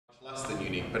less than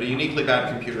unique, but a uniquely bad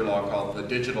computer law called the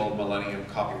Digital Millennium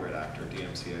Copyright Act, or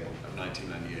DMCA, of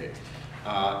 1998.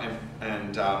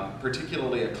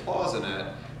 Particularly a clause in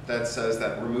it that says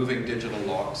that removing digital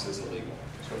locks is illegal.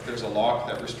 So if there's a lock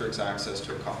that restricts access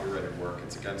to a copyrighted work,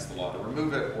 it's against the law to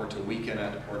remove it, or to weaken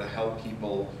it, or to help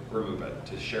people remove it,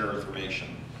 to share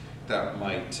information that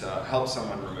might help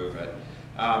someone remove it.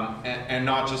 And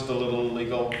not just a little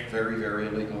illegal, very, very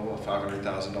illegal, a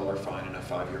 $500,000 fine and a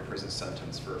 5-year prison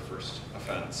sentence for a first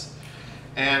offense.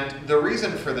 And the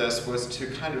reason for this was to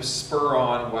kind of spur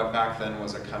on what back then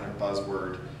was a kind of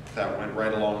buzzword that went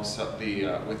right along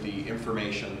with the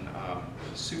information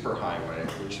superhighway,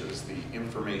 which is the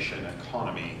information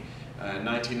economy. In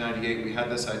 1998, we had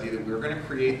this idea that we were going to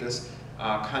create this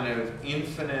kind of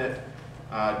infinite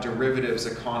derivatives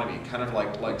economy, kind of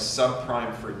like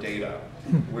subprime for data,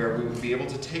 where we would be able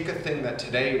to take a thing that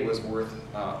today was worth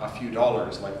a few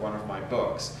dollars, like one of my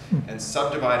books, and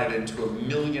subdivide it into a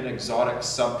million exotic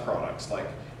subproducts, like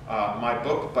my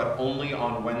book, but only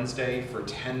on Wednesday for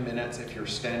 10 minutes if you're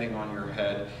standing on your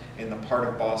head in the part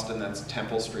of Boston that's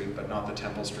Temple Street, but not the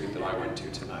Temple Street that I went to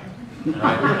tonight.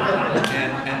 Right?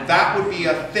 And that would be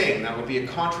a thing, that would be a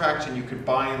contract, and you could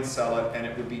buy and sell it, and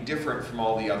it would be different from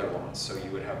all the other ones. So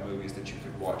you would have movies that you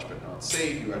could watch but not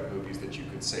save, you had movies that you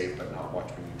could save but not watch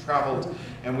when you traveled,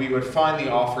 and we would find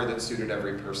the offer that suited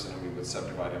every person, and we would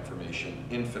subdivide information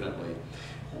infinitely.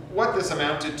 What this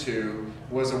amounted to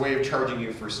was a way of charging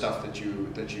you for stuff that you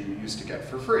used to get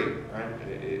for free, right?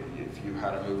 If you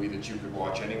had a movie that you could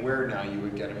watch anywhere, now you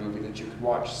would get a movie that you could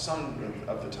watch some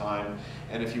of the time,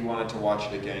 and if you wanted to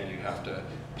watch it again, you'd have to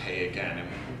pay again. And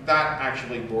that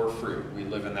actually bore fruit. We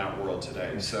live in that world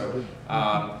today. So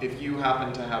if you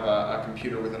happen to have a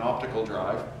computer with an optical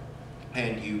drive,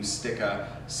 and you stick a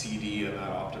CD in that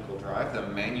optical drive, the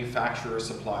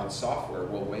manufacturer-supplied software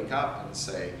will wake up and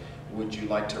say, would you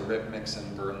like to rip, mix,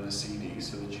 and burn the CD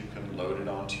so that you can load it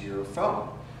onto your phone?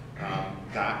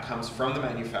 That comes from the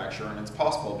manufacturer, and it's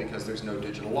possible because there's no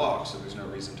digital lock, so there's no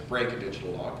reason to break a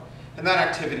digital lock. And that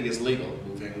activity is legal.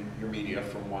 Moving your media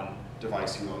from one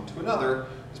device you own to another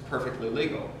is perfectly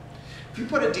legal. If you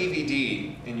put a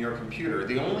DVD in your computer,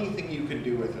 the only thing you can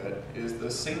do with it is the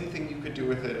same thing you could do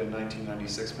with it in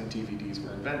 1996 when DVDs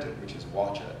were invented, which is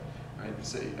watch it. Right?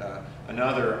 It's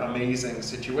another amazing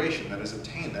situation that is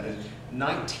obtained, that in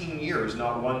 19 years,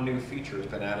 not one new feature has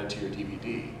been added to your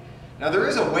DVD. Now there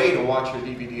is a way to watch your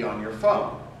DVD on your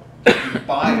phone. You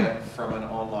buy it from an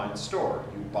online store.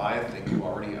 You buy a thing you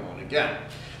already own again.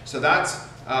 So that's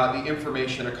the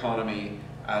information economy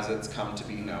as it's come to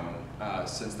be known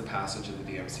since the passage of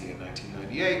the DMCA in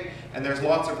 1998. And there's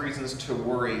lots of reasons to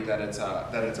worry that it's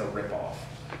a rip-off.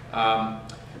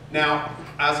 Now,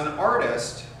 as an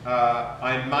artist,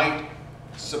 I might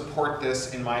support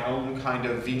this in my own kind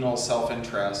of venal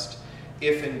self-interest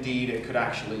if indeed it could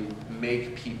actually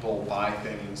make people buy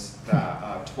things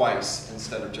that, twice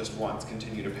instead of just once,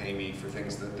 continue to pay me for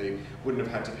things that they wouldn't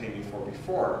have had to pay me for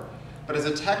before. But as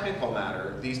a technical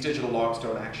matter, these digital logs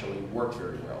don't actually work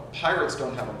very well. Pirates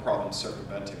don't have a problem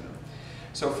circumventing them.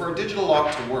 So for a digital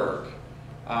log to work,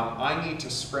 I need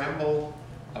to scramble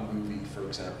a movie, for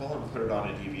example, and put it on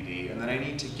a DVD, and then I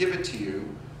need to give it to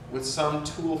you with some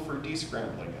tool for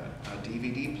descrambling it, a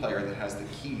DVD player that has the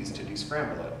keys to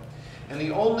descramble it. And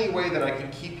the only way that I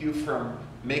can keep you from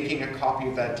making a copy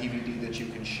of that DVD that you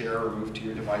can share or move to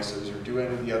your devices or do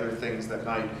any of the other things that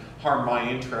might harm my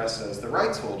interests as the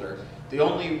rights holder, the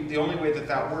only way that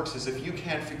that works is if you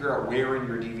can't figure out where in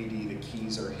your DVD the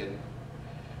keys are hidden.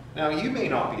 Now, you may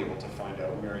not be able to find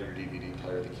out where in your DVD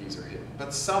player the keys are hidden,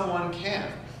 but someone can,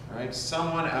 right?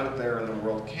 Someone out there in the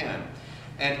world can.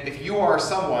 And if you are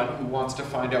someone who wants to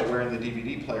find out where in the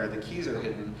DVD player the keys are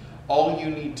hidden, all you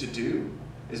need to do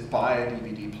is buy a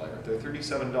DVD player. They're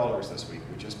 $37 this week.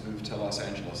 We just moved to Los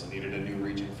Angeles and needed a new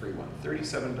region-free one.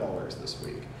 $37 this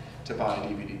week to buy a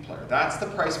DVD player. That's the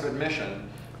price of admission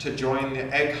to join the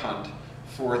egg hunt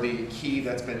for the key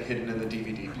that's been hidden in the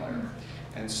DVD player.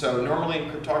 And so normally in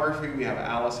cryptography we have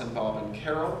Alice and Bob and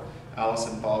Carol. Alice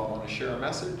and Bob want to share a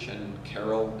message, and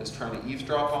Carol is trying to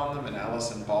eavesdrop on them, and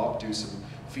Alice and Bob do some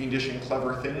fiendish and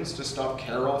clever things to stop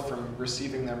Carol from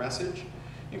receiving their message.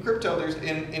 In crypto,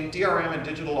 in DRM and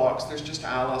digital locks, there's just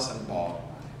Alice and Bob,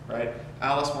 right?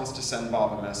 Alice wants to send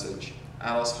Bob a message.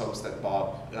 Alice hopes that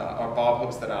Bob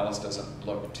hopes that Alice doesn't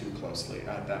look too closely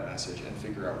at that message and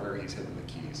figure out where he's hidden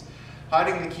the keys.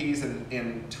 Hiding the keys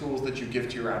in tools that you give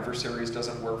to your adversaries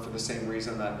doesn't work for the same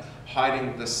reason that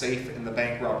hiding the safe in the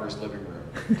bank robber's living room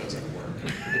doesn't work.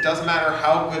 It doesn't matter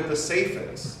how good the safe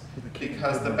is,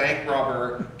 because the bank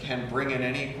robber can bring in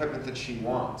any equipment that she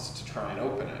wants to try and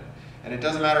open it. And it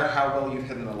doesn't matter how well you've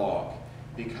hidden the log.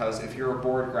 Because if you're a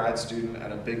bored grad student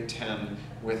at a Big Ten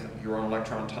with your own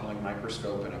electron tunneling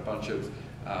microscope and a bunch of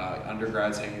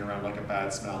undergrads hanging around like a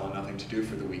bad smell and nothing to do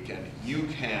for the weekend, you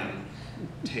can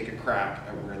take a crack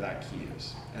at where that key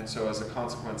is. And so as a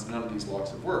consequence, none of these logs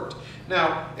have worked.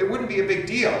 Now, it wouldn't be a big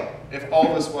deal if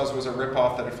all this was a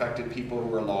ripoff that affected people who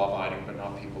were law-abiding but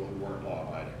not people who weren't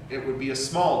law-abiding. It would be a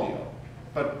small deal,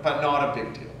 but not a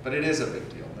big deal. But it is a big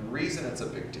deal. The reason it's a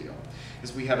big deal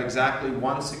is we have exactly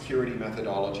one security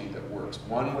methodology that works,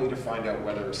 one way to find out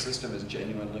whether a system is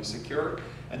genuinely secure,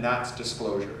 and that's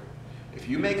disclosure. If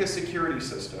you make a security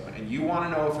system and you want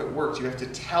to know if it works, you have to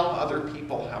tell other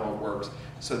people how it works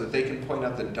so that they can point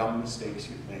out the dumb mistakes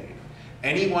you've made.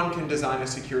 Anyone can design a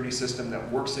security system that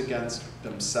works against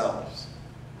themselves.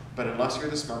 But unless you're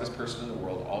the smartest person in the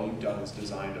world, all you've done is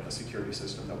designed a security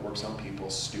system that works on people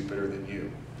stupider than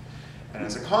you. And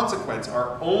as a consequence,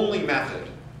 our only method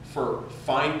for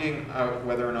finding out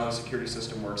whether or not a security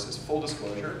system works is full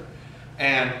disclosure.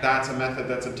 And that's a method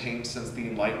that's obtained since the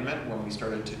Enlightenment, when we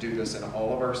started to do this in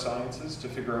all of our sciences to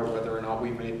figure out whether or not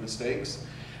we've made mistakes.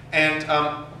 And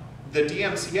the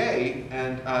DMCA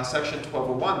and Section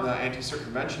 1201, the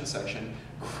anti-circumvention section,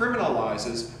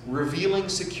 criminalizes revealing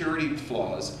security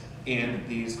flaws in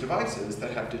these devices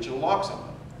that have digital locks on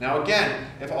them. Now again,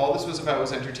 if all this was about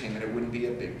was entertainment, it wouldn't be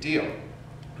a big deal.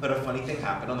 But a funny thing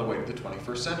happened on the way to the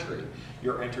 21st century.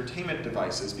 Your entertainment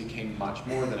devices became much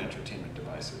more than entertainment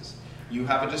devices. You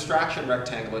have a distraction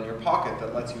rectangle in your pocket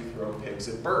that lets you throw pigs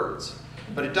at birds.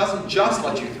 But it doesn't just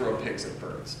let you throw pigs at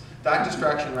birds. That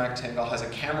distraction rectangle has a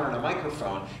camera and a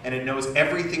microphone, and it knows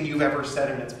everything you've ever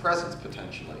said in its presence,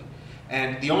 potentially.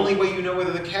 And the only way you know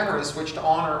whether the camera is switched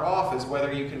on or off is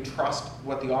whether you can trust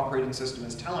what the operating system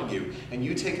is telling you. And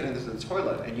you take it into the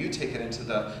toilet, and you take it into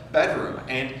the bedroom,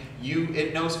 and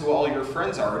it knows who all your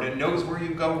friends are, and it knows where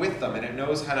you go with them, and it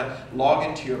knows how to log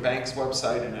into your bank's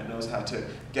website, and it knows how to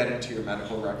get into your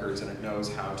medical records, and it knows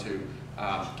how to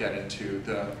get into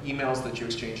the emails that you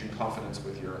exchange in confidence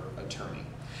with your attorney.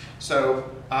 So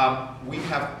we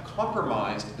have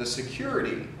compromised the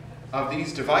security of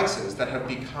these devices that have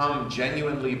become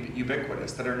genuinely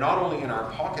ubiquitous, that are not only in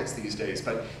our pockets these days,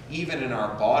 but even in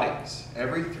our bodies.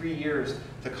 Every 3 years,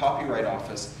 the Copyright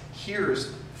Office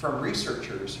hears from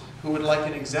researchers who would like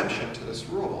an exemption to this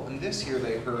rule. And this year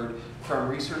they heard from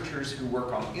researchers who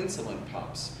work on insulin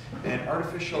pumps and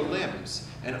artificial limbs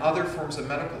and other forms of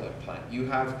medical implant. You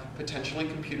have potentially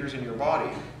computers in your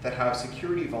body that have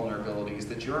security vulnerabilities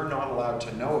that you're not allowed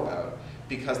to know about,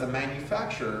 because the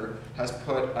manufacturer has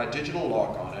put a digital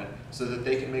lock on it so that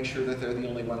they can make sure that they're the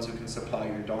only ones who can supply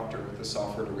your doctor with the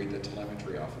software to read the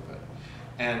telemetry off of it.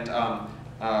 And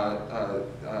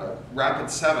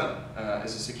Rapid7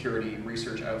 is a security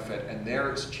research outfit, and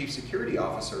their chief security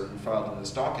officer, who filed in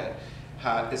this docket,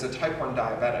 is a type 1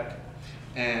 diabetic.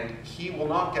 And he will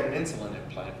not get an insulin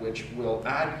implant, which will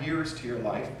add years to your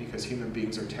life, because human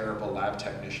beings are terrible lab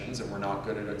technicians and we're not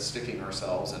good at sticking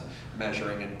ourselves and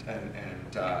measuring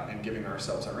and giving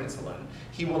ourselves our insulin.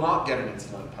 He will not get an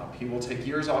insulin pump. He will take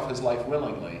years off his life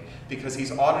willingly, because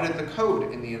he's audited the code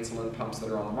in the insulin pumps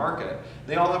that are on the market.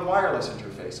 They all have wireless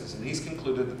interfaces, and he's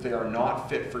concluded that they are not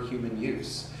fit for human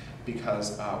use,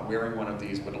 because wearing one of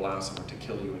these would allow someone to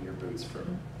kill you in your boots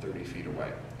from 30 feet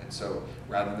away. And so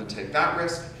rather than take that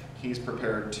risk, he's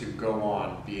prepared to go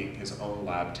on being his own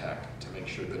lab tech to make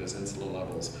sure that his insulin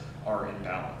levels are in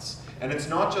balance. And it's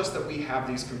not just that we have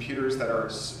these computers that are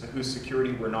whose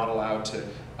security we're not allowed to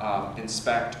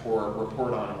inspect or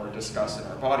report on or discuss in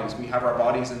our bodies. We have our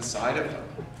bodies inside of them,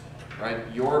 right?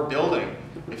 Your building,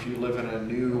 if you live in a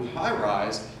new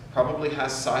high-rise, probably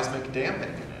has seismic damping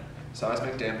in it.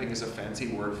 Seismic damping is a fancy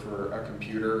word for a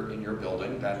computer in your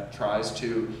building that tries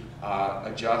to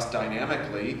adjust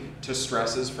dynamically to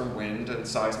stresses from wind and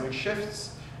seismic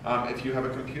shifts. If you have a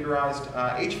computerized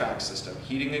HVAC system,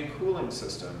 heating and cooling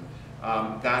system,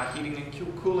 that heating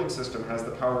and cooling system has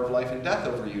the power of life and death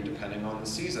over you depending on the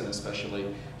season,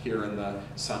 especially here in the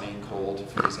sunny, cold,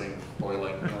 freezing,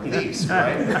 boiling Northeast,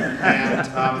 right?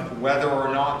 And whether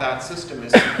or not that system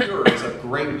is secure is a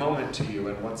great moment to you.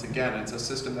 And once again, it's a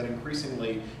system that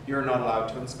increasingly you're not allowed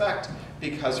to inspect,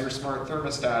 because your smart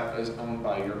thermostat is owned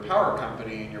by your power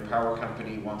company, and your power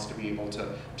company wants to be able to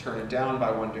turn it down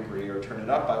by 1 degree or turn it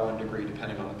up by 1 degree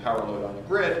depending on the power load on the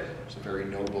grid, which is a very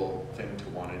noble thing to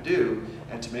want to do.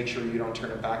 And to make sure you don't turn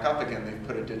it back up again, they've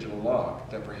put a digital log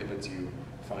that prohibits you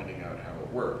finding out how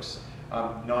it works.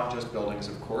 Not just buildings,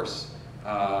 of course.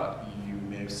 You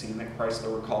may have seen that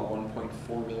Chrysler recalled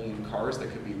 1.4 million cars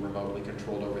that could be remotely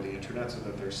controlled over the internet, so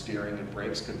that their steering and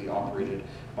brakes could be operated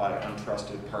by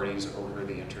untrusted parties over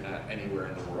the internet anywhere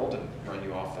in the world and run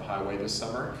you off the highway this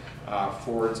summer.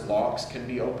 Ford's locks can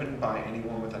be opened by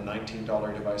anyone with a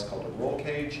 $19 device called a roll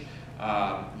cage.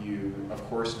 You, of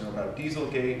course, know about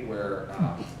Dieselgate, where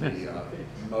the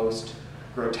most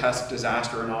grotesque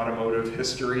disaster in automotive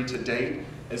history to date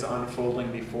is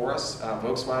unfolding before us.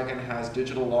 Volkswagen has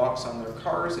digital locks on their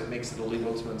cars. It makes it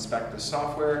illegal to inspect the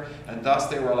software, and thus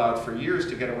they were allowed for years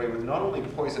to get away with not only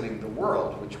poisoning the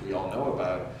world, which we all know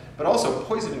about, but also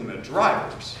poisoning the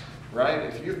drivers, right?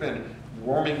 If you've been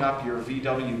warming up your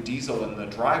VW diesel in the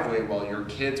driveway while your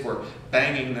kids were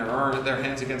banging their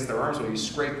hands against their arms while you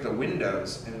scrape the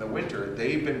windows in the winter,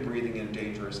 they've been breathing in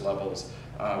dangerous levels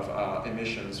of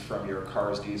emissions from your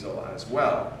car's diesel as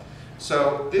well.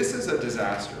 So this is a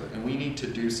disaster, and we need to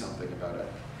do something about it,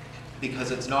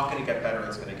 because it's not going to get better,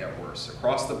 it's going to get worse.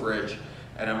 Across the bridge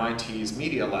at MIT's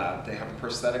Media Lab, they have a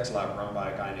prosthetics lab run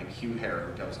by a guy named Hugh Hare,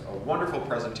 who does a wonderful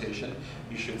presentation.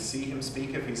 You should see him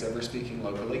speak if he's ever speaking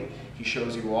locally. He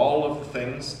shows you all of the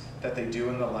things that they do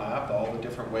in the lab, all the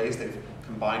different ways they've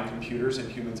combined computers in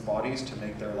humans' bodies to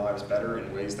make their lives better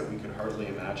in ways that we could hardly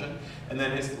imagine. And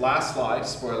then his last slide,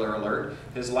 spoiler alert,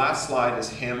 his last slide is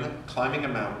him climbing a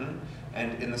mountain.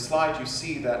 And in the slide you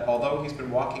see that although he's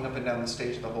been walking up and down the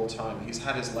stage the whole time, he's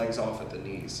had his legs off at the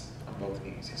knees, on both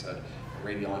knees. He's had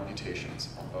radial amputations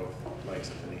on both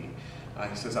legs at the knee.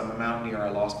 He says, I'm a mountaineer, I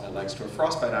lost my legs to a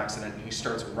frostbite accident, and he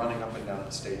starts running up and down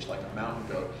the stage like a mountain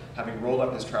goat, having rolled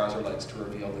up his trouser legs to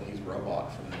reveal that he's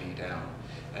robot from the knee down.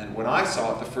 And when I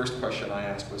saw it, the first question I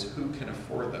asked was, who can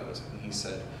afford those? And he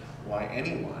said, why,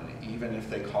 anyone, even if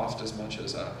they cost as much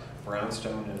as a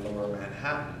brownstone in Lower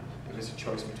Manhattan. If it's a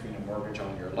choice between a mortgage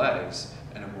on your legs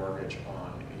and a mortgage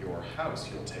on your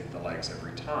house, you'll take the legs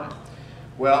every time.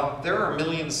 Well, there are a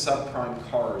million subprime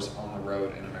cars on the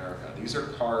road in America. These are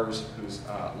cars whose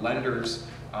lenders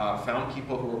found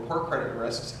people who were poor credit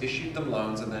risks, issued them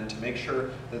loans, and then to make sure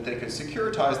that they could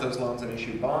securitize those loans and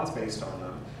issue bonds based on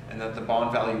them, and that the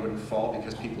bond value wouldn't fall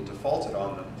because people defaulted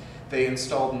on them, they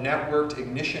installed networked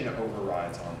ignition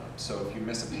overrides on them. So if you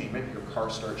miss a payment, your car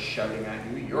starts shouting at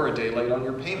you, you're a day late on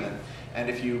your payment. And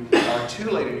if you are too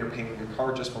late in your payment, your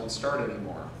car just won't start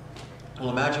anymore. Well,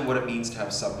 imagine what it means to have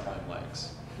subprime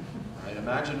legs. Right?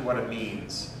 Imagine what it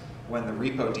means when the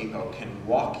repo depot can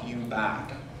walk you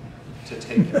back to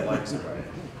take your legs away.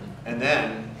 And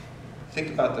then think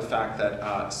about the fact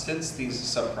that since these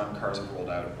subprime cars have rolled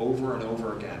out over and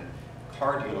over again,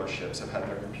 car dealerships have had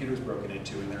their computers broken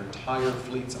into and their entire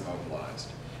fleets immobilized.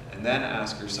 And then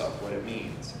ask yourself what it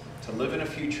means to live in a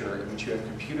future in which you have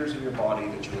computers in your body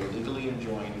that you are legally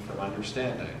enjoined from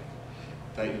understanding,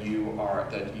 that you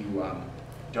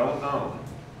don't own,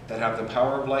 that have the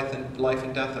power of life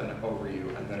and death over you,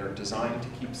 and that are designed to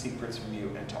keep secrets from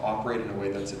you and to operate in a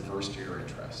way that's adverse to your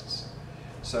interests.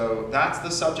 So that's the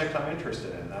subject I'm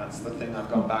interested in. That's the thing I've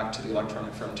gone back to the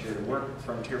Electronic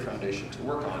Frontier Foundation to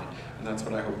work on, and that's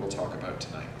what I hope we'll talk about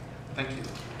tonight. Thank you.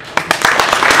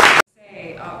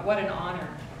 What an honor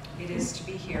it is to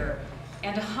be here,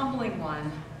 and a humbling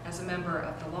one as a member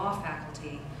of the law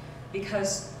faculty,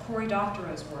 because Cory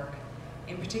Doctorow's work,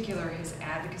 in particular his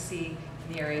advocacy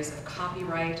in the areas of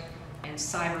copyright and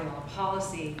cyber law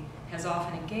policy, has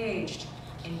often engaged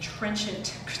in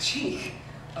trenchant critique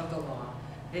of the law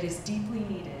that is deeply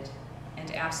needed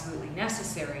and absolutely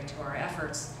necessary to our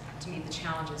efforts to meet the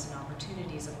challenges and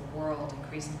opportunities of a world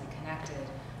increasingly connected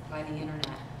by the Internet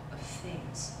of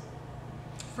Things.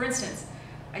 For instance,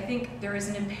 I think there is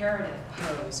an imperative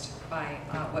posed by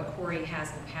what Cory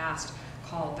has in the past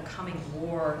called the coming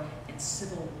war and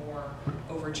civil war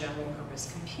over general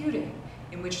purpose computing,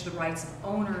 in which the rights of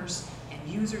owners and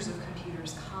users of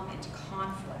computers come into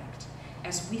conflict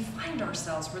as we find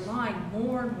ourselves relying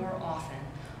more and more often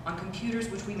on computers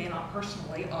which we may not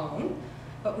personally own,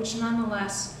 but which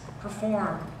nonetheless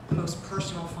perform the most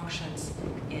personal functions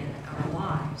in our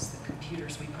lives. The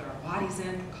computers we put our bodies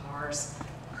in, cars,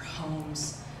 our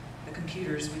homes, the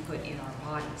computers we put in our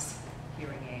bodies,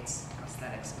 hearing aids,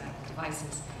 prosthetics, medical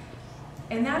devices.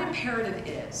 And that imperative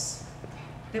is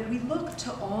that we look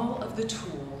to all of the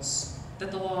tools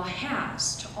that the law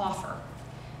has to offer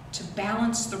to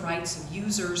balance the rights of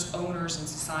users, owners, and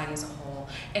society as a whole,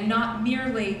 and not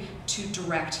merely to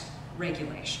direct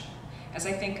regulation. As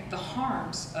I think the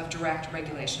harms of direct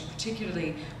regulation,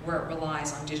 particularly where it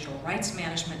relies on digital rights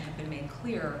management, have been made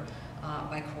clear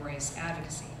by Cory's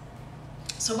advocacy.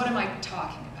 So what am I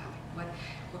talking about?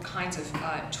 What kinds of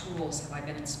tools have I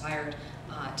been inspired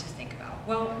to think about?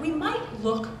 Well, we might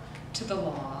look to the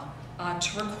law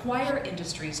to require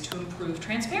industries to improve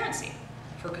transparency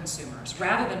for consumers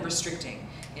rather than restricting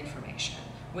information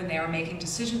when they are making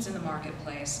decisions in the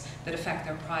marketplace that affect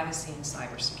their privacy and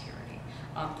cybersecurity.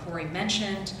 Cory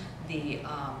mentioned the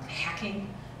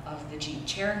hacking of the Jeep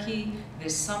Cherokee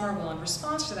this summer. Well, in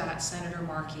response to that, Senator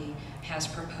Markey has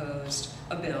proposed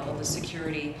a bill, the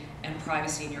Security and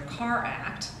Privacy in Your Car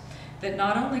Act, that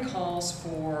not only calls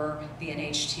for the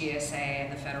NHTSA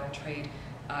and the Federal Trade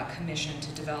Commission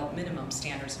to develop minimum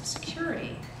standards of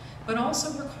security, but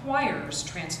also requires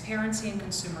transparency and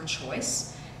consumer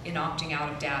choice in opting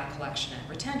out of data collection and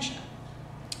retention.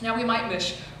 Now, we might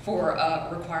wish for a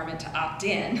requirement to opt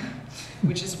in,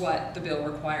 which is what the bill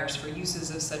requires for uses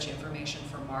of such information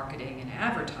for marketing and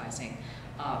advertising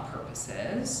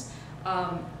purposes.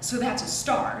 So that's a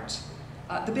start.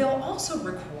 The bill also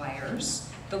requires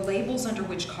the labels under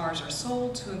which cars are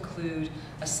sold to include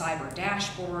a cyber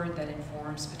dashboard that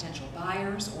informs potential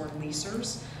buyers or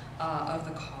leasers of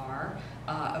the car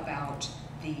about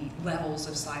the levels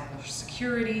of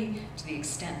cybersecurity to the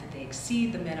extent that they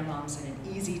exceed the minimums in an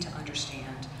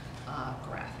easy-to-understand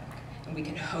graphic. And we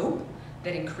can hope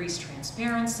that increased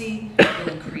transparency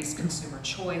will increase consumer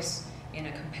choice in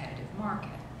a competitive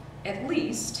market. At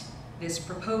least, this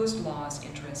proposed law's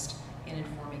interest in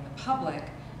informing the public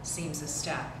seems a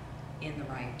step in the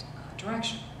right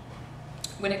direction.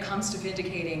 When it comes to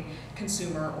vindicating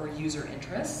consumer or user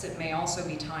interests, it may also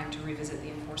be time to revisit the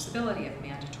enforceability of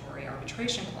mandatory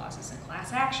arbitration clauses and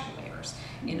class action waivers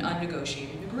in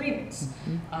unnegotiated agreements,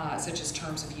 such as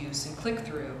terms of use and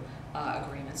click-through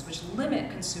agreements, which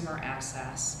limit consumer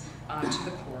access to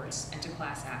the courts and to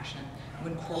class action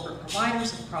when corporate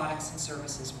providers of products and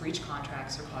services breach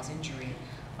contracts or cause injury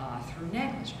through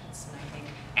negligence. And I think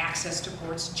access to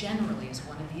courts generally is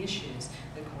one of the issues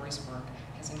that Cory's work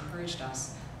has encouraged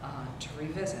us to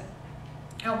revisit.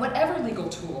 Now, whatever legal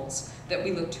tools that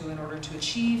we look to in order to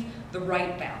achieve the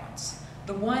right balance,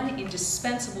 the one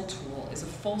indispensable tool is a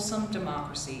fulsome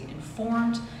democracy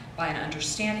informed by an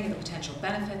understanding of the potential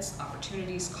benefits,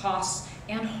 opportunities, costs,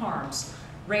 and harms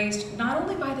raised not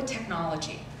only by the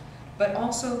technology, but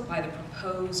also by the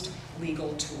proposed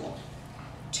legal tool.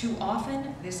 Too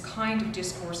often, this kind of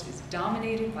discourse is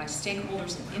dominated by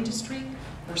stakeholders in industry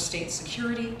or state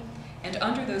security, and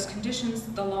under those conditions,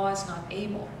 the law is not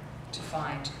able to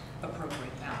find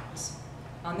appropriate balance.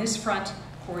 On this front,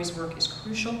 Cory's work is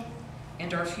crucial,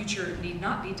 and our future need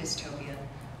not be dystopian,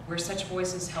 where such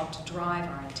voices help to drive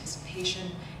our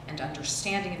anticipation and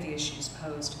understanding of the issues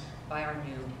posed by our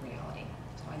new reality.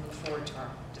 So I look forward to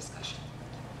our discussion.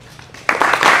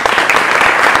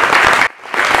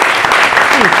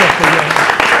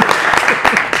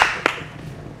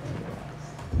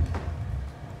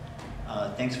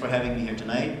 Thanks for having me here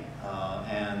tonight,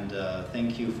 and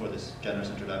thank you for this generous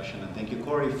introduction, and thank you,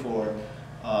 Cory, for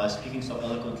speaking so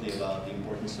eloquently about the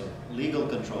importance of legal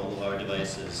control of our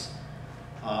devices.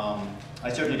 I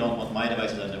certainly don't want my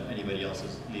devices under anybody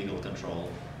else's legal control,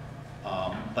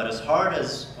 but as hard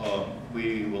as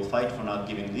we will fight for not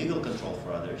giving legal control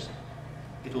for others,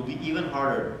 it will be even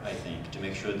harder, I think, to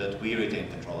make sure that we retain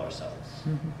control ourselves.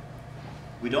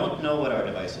 We don't know what our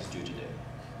devices do today.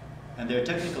 And there are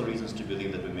technical reasons to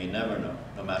believe that we may never know,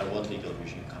 no matter what legal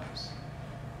regime comes.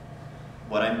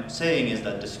 What I'm saying is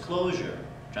that disclosure,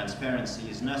 transparency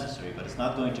is necessary, but it's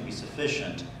not going to be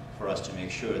sufficient for us to make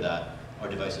sure that our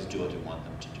devices do what we want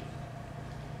them to do.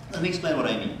 Let me explain what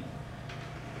I mean.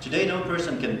 Today, no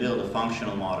person can build a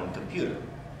functional modern computer,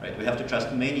 right? We have to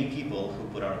trust many people who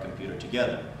put our computer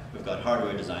together. We've got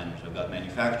hardware designers, we've got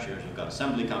manufacturers, we've got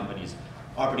assembly companies,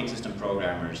 operating system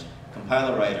programmers,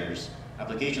 compiler writers,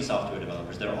 application software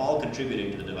developers. They're all contributing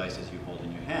to the devices you hold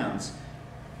in your hands.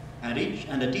 And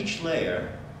at each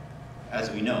layer,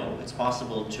 as we know, it's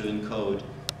possible to encode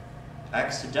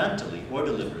accidentally or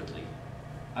deliberately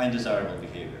undesirable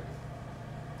behavior.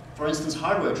 For instance,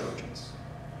 hardware trojans.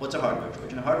 What's a hardware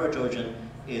trojan? A hardware trojan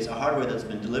is a hardware that's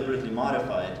been deliberately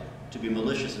modified to be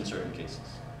malicious in certain cases.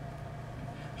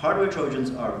 Hardware trojans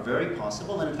are very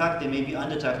possible, and in fact, they may be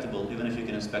undetectable even if you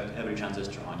can inspect every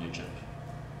transistor on your chip.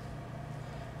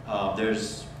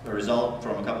 There's a result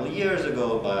from a couple of years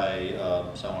ago by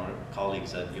some of our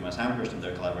colleagues at UMass Amherst and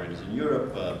their collaborators in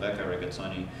Europe, Becker,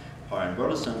 Regazzoni, Parr, and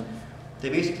Burleson. They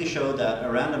basically showed that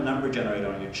a random number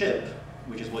generator on your chip,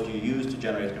 which is what you use to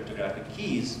generate cryptographic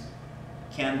keys,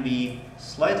 can be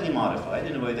slightly modified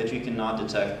in a way that you cannot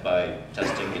detect by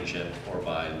testing the chip or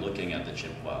by looking at the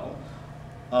chip well,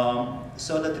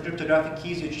 so that the cryptographic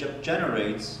keys your chip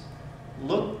generates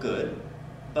look good,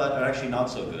 but are actually not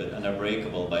so good and are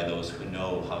breakable by those who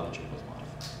know how the chip was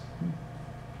modified.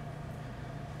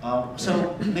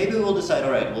 So maybe we'll decide,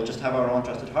 all right, we'll just have our own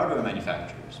trusted hardware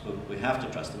manufacturers. We have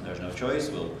to trust them. There's no choice.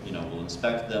 We'll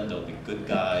inspect them. They'll be good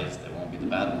guys. They won't be the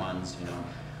bad ones.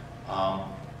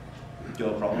 Do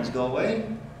our problems go away?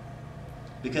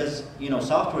 Because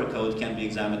software code can be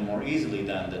examined more easily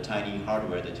than the tiny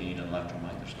hardware that you need an electron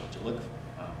microscope to look at.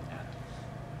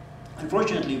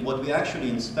 Unfortunately, what we actually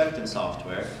inspect in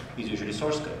software is usually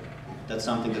source code. That's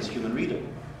something that's human readable.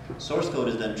 Source code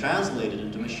is then translated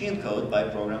into machine code by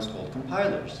programs called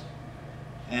compilers.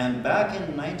 And back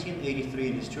in 1983,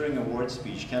 in his Turing Award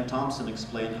speech, Ken Thompson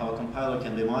explained how a compiler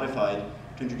can be modified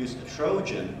to introduce a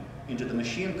Trojan into the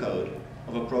machine code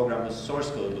of a program whose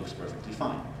source code looks perfectly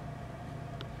fine.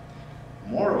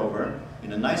 Moreover,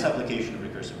 in a nice application of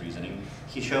recursive reasoning,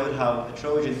 he showed how a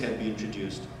Trojan can be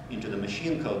introduced into the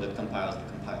machine code that compiles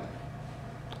the compiler.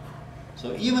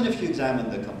 So even if you examine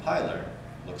the compiler,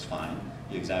 looks fine.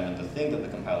 You examine the thing that the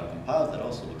compiler compiles, that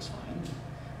also looks fine.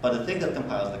 But the thing that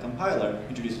compiles the compiler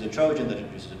introduces a Trojan that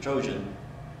introduces a Trojan,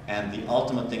 and the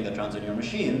ultimate thing that runs on your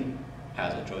machine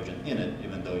has a Trojan in it,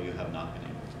 even though you have not been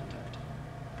able to detect.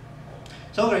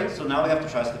 So great, so now we have to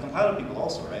trust the compiler people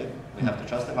also, right? We have to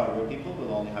trust the hardware people,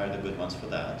 we'll only hire the good ones for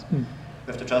that. We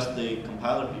have to trust the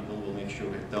compiler people, we'll make sure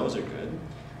those are good.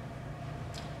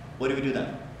 What do we do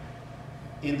then?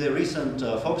 In the recent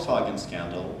Volkswagen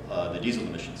scandal, the diesel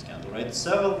emission scandal, right,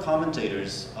 several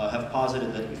commentators have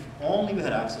posited that if only we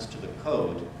had access to the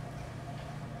code,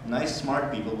 nice,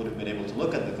 smart people would have been able to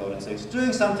look at the code and say, it's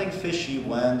doing something fishy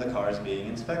when the car is being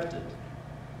inspected.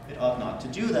 It ought not to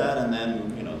do that, and then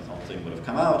the whole thing would have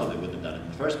come out, or they wouldn't have done it in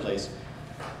the first place.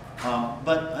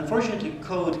 But unfortunately,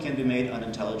 code can be made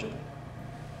unintelligible.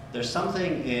 There's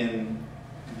something in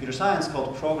computer science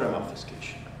called program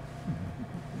obfuscation.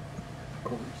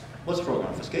 What's program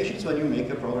obfuscation? It's when you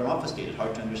make a program obfuscated,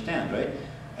 hard to understand, right?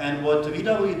 And what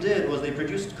VW did was they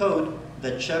produced code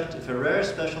that checked if a rare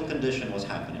special condition was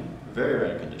happening, a very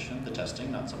rare condition, the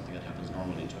testing, not something that happens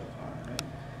normally to a car,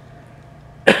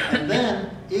 right? And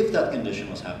then, if that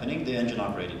condition was happening, the engine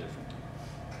operated differently.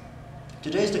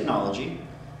 Today's technology,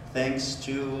 thanks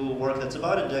to work that's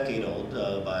about a decade old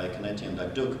by Canetti and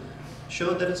Dagduk,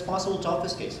 showed that it's possible to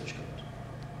obfuscate such code.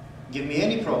 Give me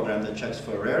any program that checks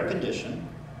for a rare condition,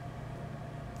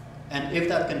 and if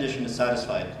that condition is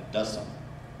satisfied, it does something.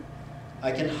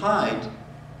 I can hide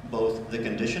both the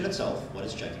condition itself, what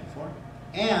it's checking for,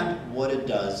 and what it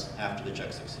does after the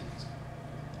check succeeds.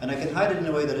 And I can hide it in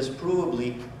a way that is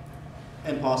provably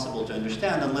impossible to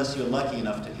understand unless you're lucky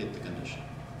enough to hit the condition.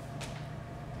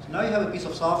 So now you have a piece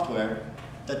of software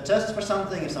that tests for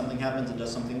something. If something happens, it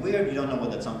does something weird. You don't know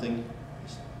what that something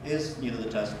is, neither the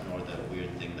test nor the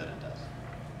weird thing that it does.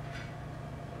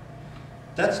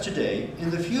 That's today. In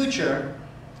the future,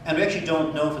 and we actually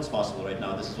don't know if it's possible right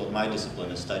now, this is what my discipline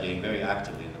is studying very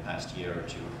actively in the past year or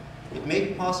two, it may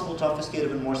be possible to obfuscate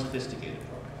even more sophisticated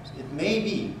programs. It may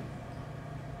be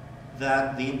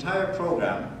that the entire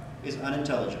program is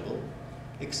unintelligible,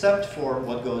 except for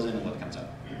what goes in and what comes out.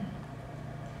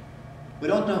 We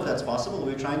don't know if that's possible.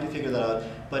 We're trying to figure that out.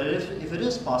 But if it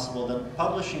is possible, then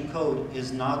publishing code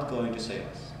is not going to save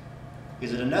us.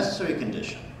 Is it a necessary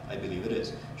condition? I believe it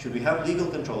is. Should we have legal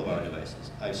control of our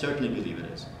devices? I certainly believe it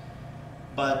is.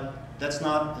 But that's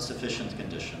not a sufficient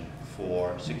condition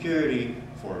for security,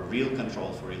 for real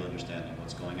control, for real understanding of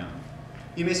what's going on.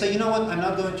 You may say, you know what, I'm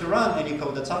not going to run any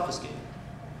code that's obfuscated.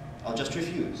 I'll just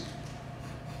refuse.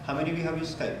 How many of you have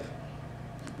used Skype?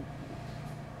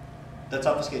 That's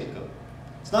obfuscated code.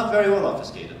 It's not very well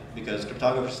obfuscated, because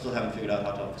cryptographers still haven't figured out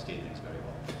how to obfuscate things very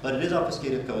well. But it is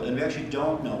obfuscated code, and we actually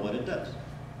don't know what it does.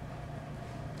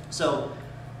 So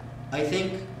I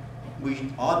think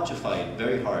we ought to fight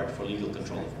very hard for legal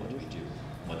control of what we do,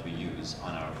 what we use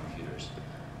on our computers.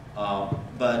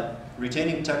 But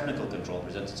retaining technical control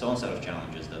presents its own set of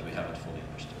challenges that we haven't fully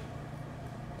understood.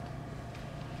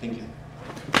 Thank you.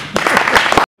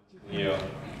 Yeah,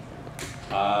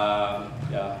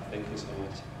 thank you so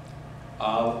much.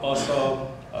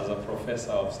 Also, as a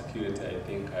professor of security, I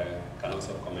think I can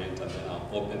also comment, and then I'll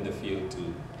open the field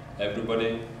to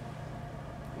everybody.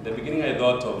 In the beginning, I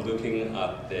thought of looking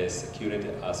at the security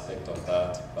aspect of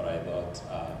that, but I thought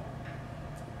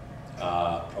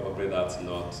probably that's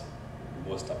not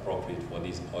most appropriate for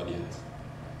this audience.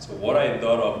 So what I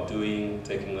thought of doing,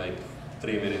 taking like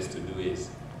 3 minutes to do, is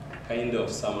kind of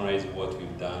summarize what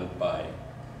we've done by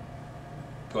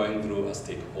going through a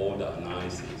stakeholder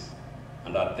analysis.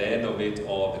 And at the end of it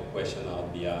all, the question I'll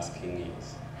be asking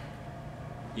is,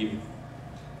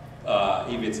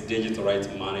 if it's digital rights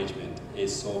management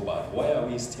is so bad, why are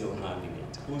we still handling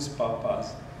it? Whose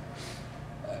purpose,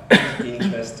 whose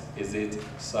interest is it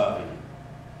serving?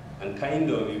 And kind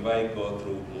of, if I go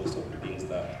through most of the things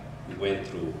that we went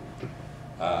through,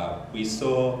 we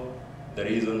saw the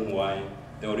reason why,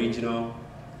 the original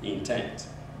intent,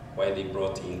 why they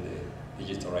brought in the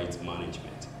digital rights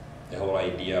management, the whole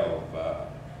idea of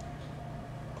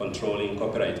controlling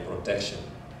copyright protection.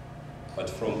 But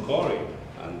from Cory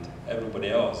and everybody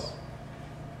else,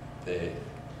 the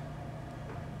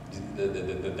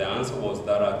answer was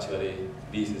that actually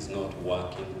this is not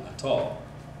working at all.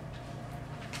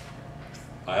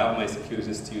 I have my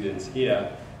security students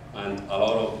here, and a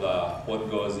lot of what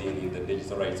goes in the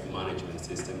digital rights management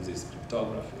systems is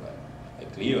cryptography, right?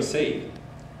 Like Leo said.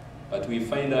 But we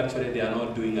find actually they are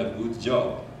not doing a good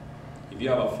job. If you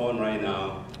have a phone right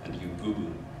now and you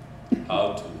Google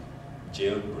how to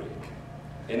jailbreak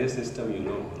any system, you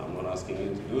know, and I'm not asking you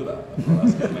to do that. I'm not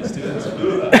asking my students to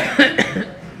do that.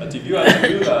 But if you are to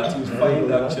do that, you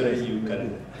find actually you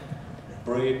can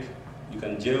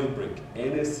jailbreak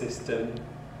any system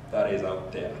that is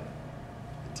out there.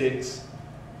 It takes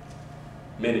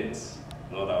minutes,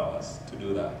 not hours, to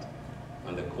do that.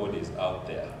 And the code is out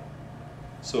there.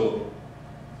 So,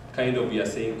 kind of we are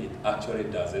saying it actually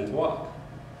doesn't work,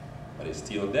 but it's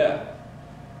still there.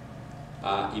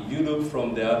 If you look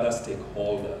from the other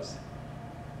stakeholders,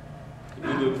 if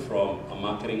you look from a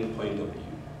marketing point of view,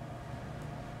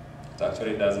 it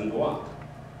actually doesn't work.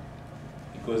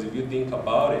 Because if you think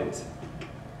about it,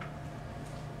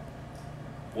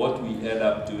 what we end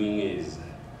up doing is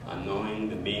annoying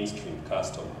the mainstream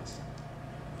customers.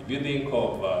 If you think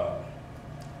of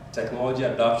technology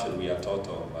adoption, we talk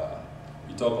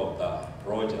of the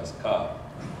Rogers curve,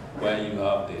 where you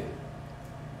have the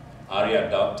early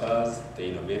adopters, the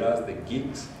innovators, the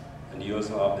geeks, and you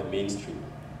also have the mainstream.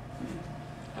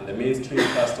 And the mainstream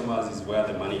customers is where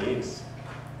the money is.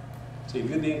 So if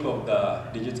you think of the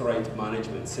digital rights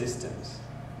management systems,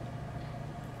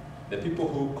 the people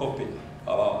who copy,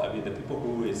 the people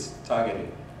who is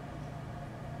targeting,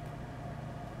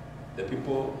 the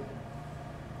people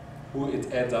who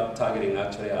it ends up targeting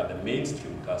actually are the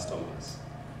mainstream customers.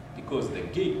 Because the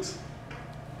geeks,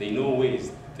 they know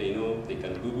ways, they know they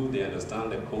can Google, they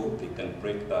understand the code, they can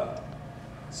break that.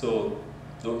 So,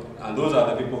 and those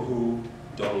are the people who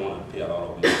don't want to pay a lot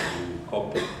of money to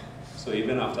copy. So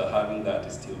even after having that,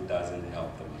 it still doesn't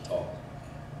help them at all.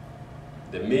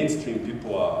 The mainstream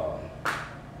people are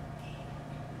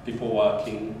people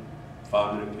working,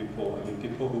 family people,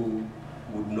 people who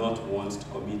would not want to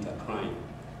commit a crime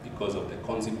because of the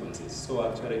consequences. So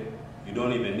actually, you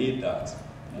don't even need that.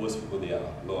 Most people, they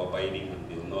are law-abiding and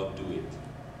they will not do it.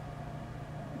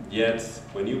 Yet,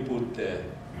 when you put the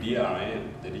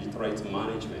DRM, the digital rights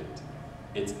management,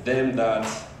 it's them that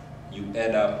you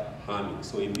end up harming.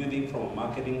 So if you think from a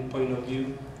marketing point of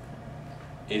view,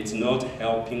 it's not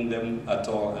helping them at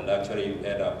all, and actually you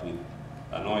end up with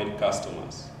annoyed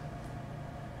customers.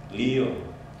 Leo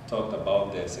talked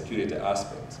about the security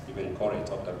aspects. Even Cory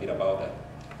talked a bit about that.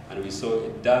 And we saw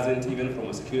it doesn't, even from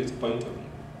a security point of view.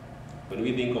 When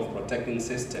we think of protecting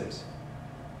systems,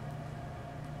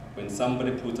 when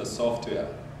somebody puts a software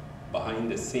behind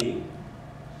the scene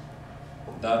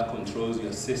that controls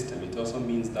your system, it also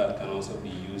means that can also be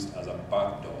used as a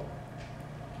backdoor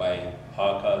by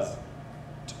hackers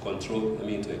to control,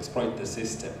 to exploit the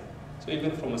system. So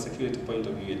even from a security point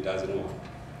of view, it doesn't work.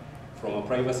 From a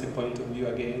privacy point of view,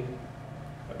 again,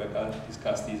 Rebecca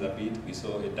discussed this a bit, we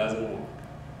saw it doesn't work.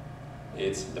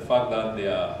 It's the fact that they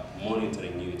are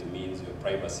monitoring you, it means your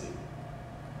privacy.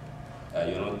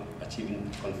 You're not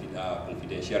achieving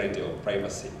confidentiality or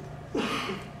privacy.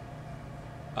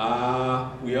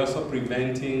 We're also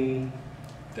preventing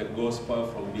the gospel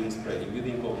from being spread. If you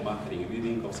think of marketing, if you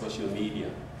think of social media,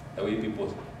 the way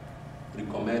people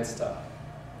recommend stuff,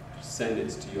 send it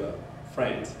to your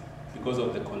friends, because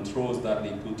of the controls that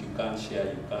they put, you can't share,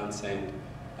 you can't send,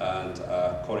 and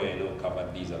Cory, I know,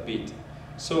 covered these a bit.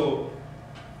 So,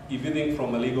 if you think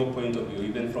from a legal point of view,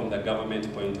 even from the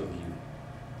government point of view,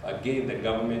 again, the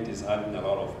government is having a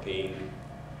lot of pain.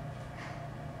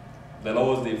 The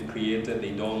laws they've created,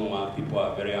 they don't want, people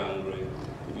are very angry.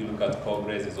 If you look at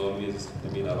Congress, there's always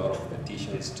been a lot of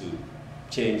petitions to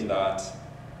change that.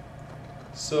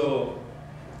 So,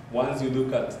 once you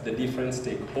look at the different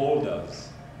stakeholders,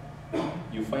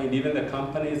 you find even the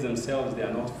companies themselves, they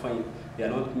are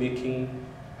not making,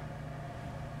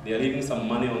 they are leaving some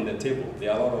money on the table. There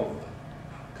are a lot of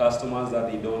customers that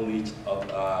they don't reach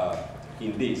out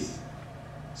in this.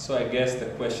 So I guess the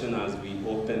question as we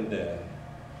open the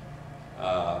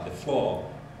floor,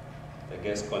 I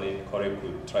guess Cory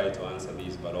could try to answer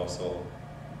this, but also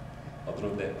I'll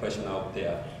throw the question out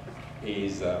there,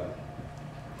 is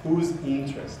whose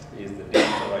interest is the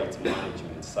digital rights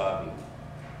management serving?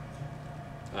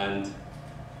 And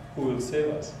who will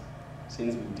save us?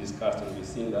 Since we've discussed and we've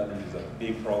seen that it is a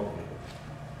big problem.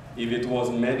 If it was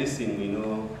medicine, we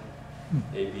know,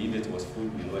 maybe if it was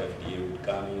food, we know FDA would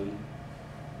come in.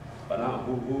 But now,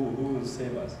 who will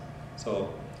save us?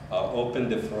 So I'll open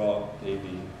the floor,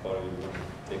 maybe Cory will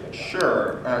take a chance.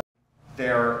 Sure.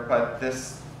 But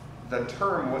the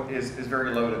term is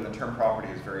very loaded. The term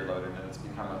property is very loaded, and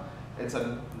it's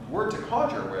a word to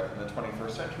conjure with in the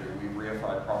 21st century. We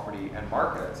reified property and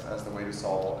markets as the way to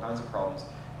solve all kinds of problems,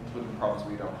 including problems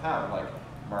we don't have, like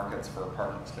markets for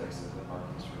parking spaces and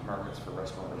markets for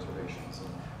restaurant reservations and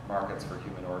markets for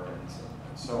human organs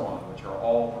and so on, which are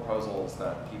all proposals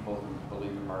that people who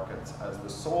believe in markets as the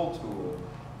sole tool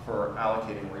for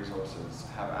allocating resources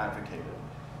have advocated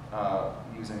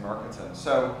using markets in.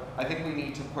 So I think we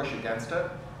need to push against it.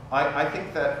 I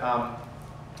think that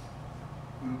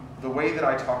the way that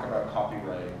I talk about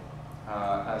copyright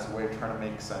as a way of trying to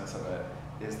make sense of it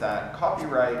is that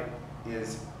copyright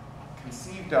is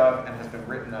conceived of and has been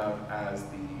written of as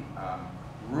the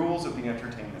rules of the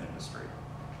entertainment industry,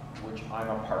 which I'm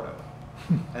a part of.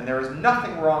 And there is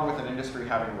nothing wrong with an industry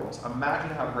having rules.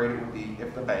 Imagine how great it would be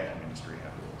if the banking industry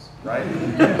had rules, right?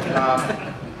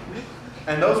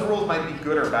 And those rules might be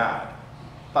good or bad.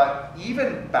 But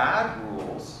even bad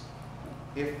rules,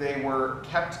 if they were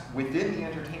kept within the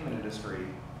entertainment industry,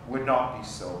 would not be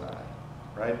so bad,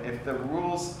 right? If the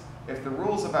rules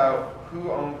about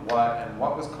who owned what and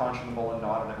what was conscionable and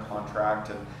not in a contract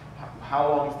and how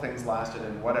long things lasted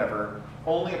and whatever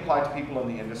only applied to people in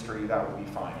the industry, that would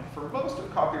be fine. For most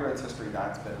of copyright's history,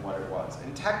 that's been what it was.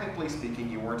 And technically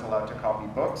speaking, you weren't allowed to copy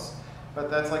books, but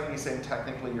that's like me saying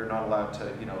technically you're not allowed to,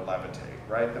 levitate,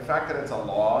 right? The fact that it's a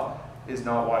law is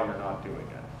not why you're not doing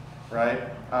it,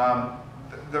 right?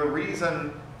 The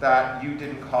reason that you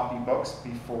didn't copy books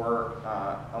before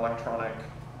electronic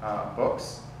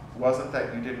books wasn't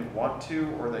that you didn't want to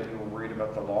or that you were worried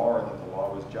about the law or that the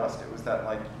law was just. It was that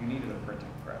you needed a printing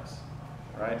press,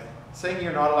 right? Saying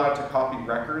you're not allowed to copy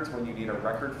records when you need a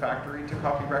record factory to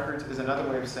copy records is another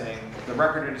way of saying the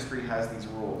record industry has these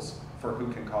rules for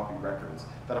who can copy records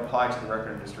that apply to the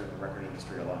record industry and the record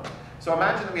industry alone. So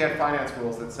imagine that we had finance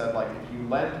rules that said if you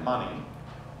lend money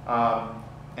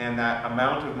and that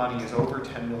amount of money is over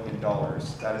 $10 million,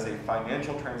 that is a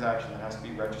financial transaction that has to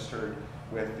be registered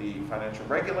with the financial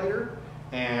regulator,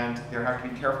 and there have to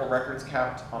be careful records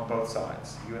kept on both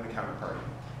sides, you and the counterparty.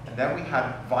 And then we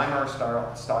had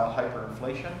Weimar-style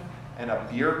hyperinflation, and a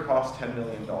beer cost $10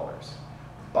 million.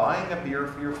 Buying a beer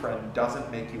for your friend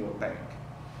doesn't make you a bank,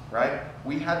 right?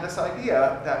 We had this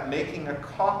idea that making a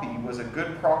copy was a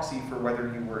good proxy for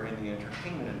whether you were in the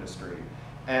entertainment industry.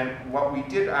 And what we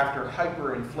did after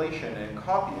hyperinflation and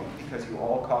copying, because you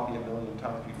all copy 1 million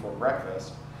times before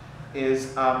breakfast,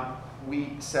 is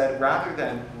we said rather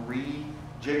than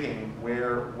rejigging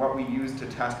what we used to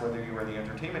test whether you were in the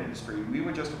entertainment industry, we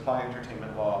would just apply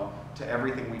entertainment law to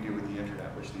everything we do with the internet,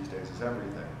 which these days is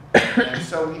everything. And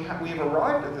so we've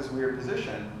arrived at this weird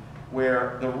position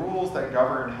where the rules that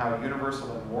govern how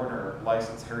Universal and Warner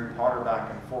license Harry Potter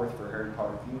back and forth for Harry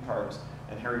Potter theme parks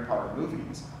and Harry Potter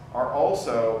movies are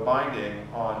also binding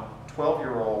on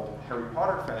 12-year-old Harry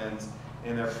Potter fans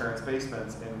in their parents'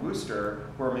 basements in Worcester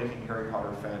who are making Harry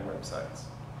Potter fan websites.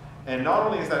 And not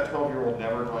only is that 12-year-old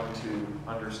never going to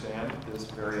understand this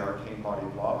very arcane body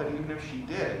of law, but even if she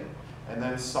did, and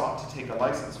then sought to take a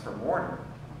license from Warner,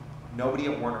 nobody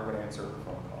at Warner would answer her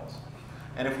phone calls.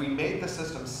 And if we made the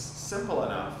system simple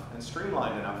enough and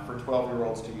streamlined enough for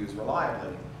 12-year-olds to use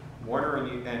reliably, Warner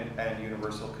and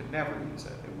Universal could never use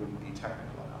it. It wouldn't be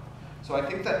technical enough. So I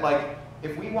think that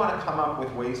if we want to come up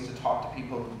with ways to talk to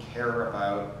people who care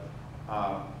about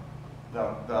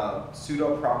the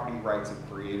pseudo-property rights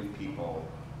of creative people,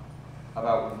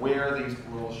 about where these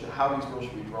rules how these rules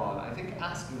should be drawn, I think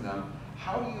asking them,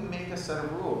 how do you make a set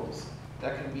of rules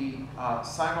that can be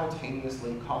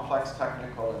simultaneously complex,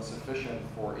 technical, and sufficient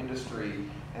for industry,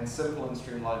 and simple and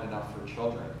streamlined enough for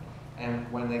children? And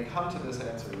when they come to this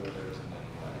answer that there isn't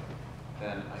any way,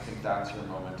 then I think that's your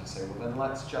moment to say, well, then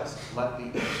let's just let the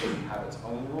industry have its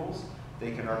own rules.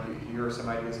 They can argue, here are some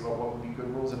ideas about what would be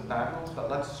good rules and bad rules, but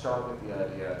let's start with the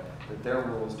idea that their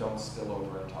rules don't spill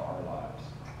over into our lives.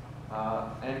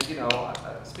 And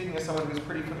speaking as someone who's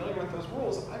pretty familiar with those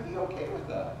rules, I'd be okay with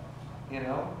that,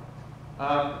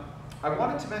 I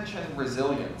wanted to mention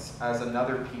resilience as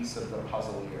another piece of the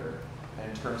puzzle here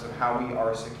in terms of how we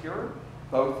are secure,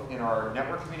 both in our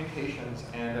network communications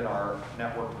and in our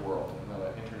networked world, in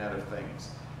the Internet of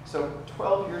Things. So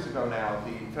 12 years ago now,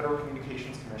 the Federal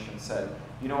Communications Commission said,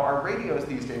 our radios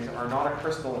these days are not a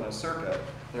crystal in a circuit,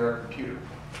 they're a computer.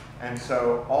 And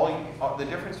so the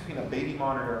difference between a baby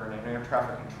monitor and an air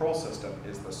traffic control system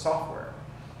is the software.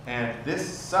 And this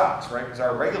sucks, right? Because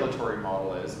our regulatory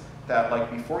model is that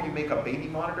like before you make a baby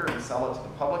monitor and sell it to the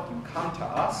public, you come to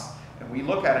us and we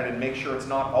look at it and make sure it's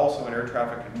not also an air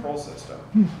traffic control system.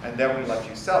 And then we let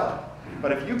you sell it.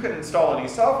 But if you can install any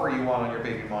software you want on your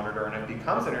baby monitor and it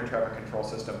becomes an air traffic control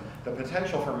system, the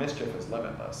potential for mischief is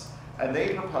limitless. And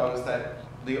they propose that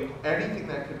anything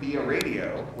that could be a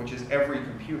radio, which is every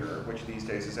computer, which these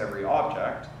days is every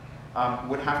object,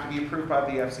 would have to be approved by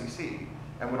the FCC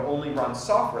and would only run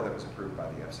software that was approved by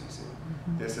the FCC.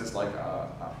 This is like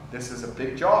this is a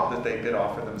big job that they bid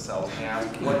off for themselves. And I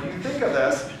asked, what do you think of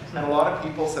this? And a lot of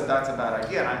people said that's a bad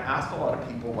idea. And I asked a lot of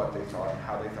people what they thought and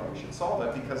how they thought we should solve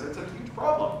it, because it's a huge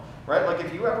problem, right? Like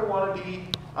if you ever want to be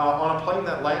on a plane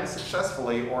that lands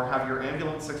successfully or have your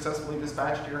ambulance successfully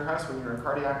dispatched to your house when you're in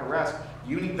cardiac arrest,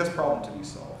 you need this problem to be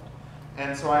solved.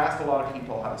 And so I asked a lot of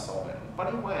people how to solve it. And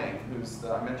Bunny Wang, who's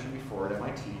I mentioned before at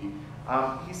MIT,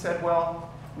 he said, well,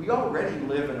 we already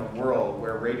live in a world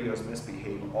where radios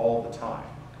misbehave all the time.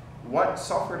 What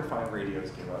software-defined radios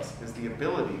give us is the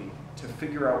ability to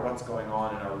figure out what's going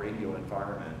on in our radio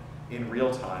environment in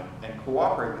real time and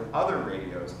cooperate with other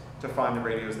radios to find the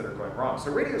radios that are going wrong.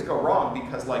 So radios go wrong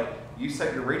because like you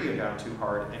set your radio down too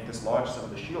hard and dislodge some of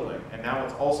the shielding, and now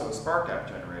it's also a spark gap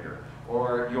generator.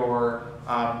 Or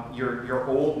your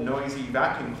old noisy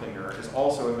vacuum cleaner is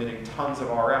also emitting tons of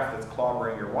RF that's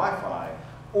clobbering your Wi-Fi,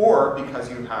 or because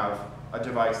you have a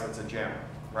device that's a jammer,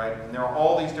 right? And there are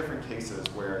all these different cases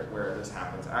where this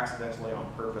happens, accidentally, on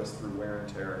purpose, through wear and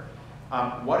tear.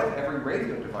 What if every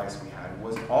radio device we had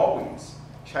was always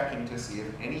checking to see if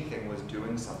anything was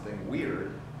doing something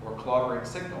weird or clobbering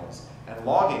signals, and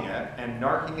logging it and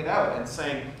narking it out and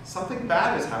saying, something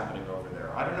bad is happening over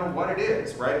there. I don't know what it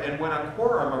is, right? And when a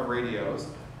quorum of radios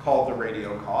called the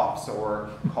radio cops, or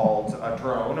called a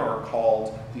drone, or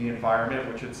called the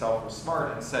environment, which itself was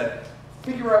smart, and said,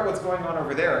 figure out what's going on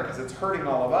over there because it's hurting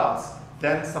all of us,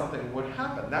 then something would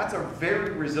happen. That's a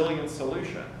very resilient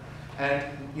solution. And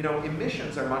you know,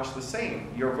 emissions are much the same.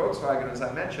 Your Volkswagen, as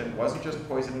I mentioned, wasn't just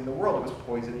poisoning the world, it was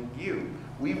poisoning you.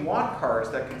 We want cars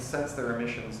that can sense their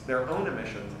emissions, their own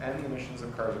emissions, and the emissions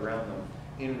of cars around them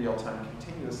in real time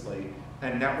continuously,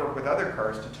 and network with other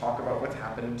cars to talk about what's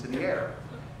happening to the air.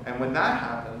 And when that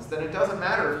happens, then it doesn't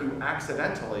matter if you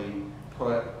accidentally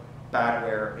put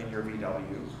badware in your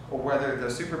VW, or whether the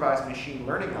supervised machine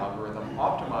learning algorithm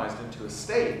optimized into a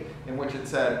state in which it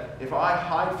said, if I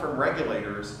hide from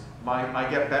regulators, I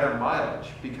get better mileage,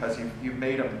 because you've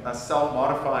made a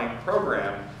self-modifying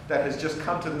program that has just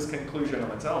come to this conclusion on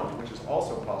its own, which is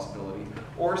also a possibility.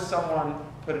 Or someone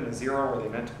put in a 0 where they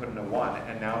meant to put in a 1,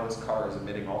 and now this car is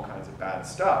emitting all kinds of bad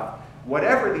stuff.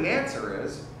 Whatever the answer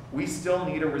is, we still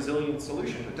need a resilient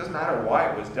solution. It doesn't matter why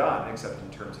it was done, except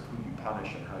in terms of who you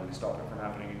punish and how you stop it from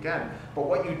happening again. But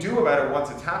what you do about it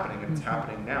once it's happening, and it's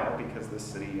happening now because this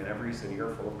city and every city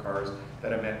are full of cars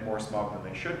that emit more smog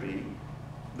than they should be,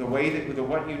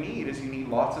 what you need is you need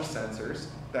lots of sensors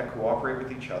that cooperate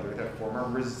with each other, that form a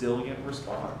resilient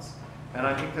response. And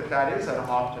I think that that is an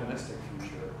optimistic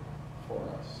future for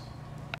us.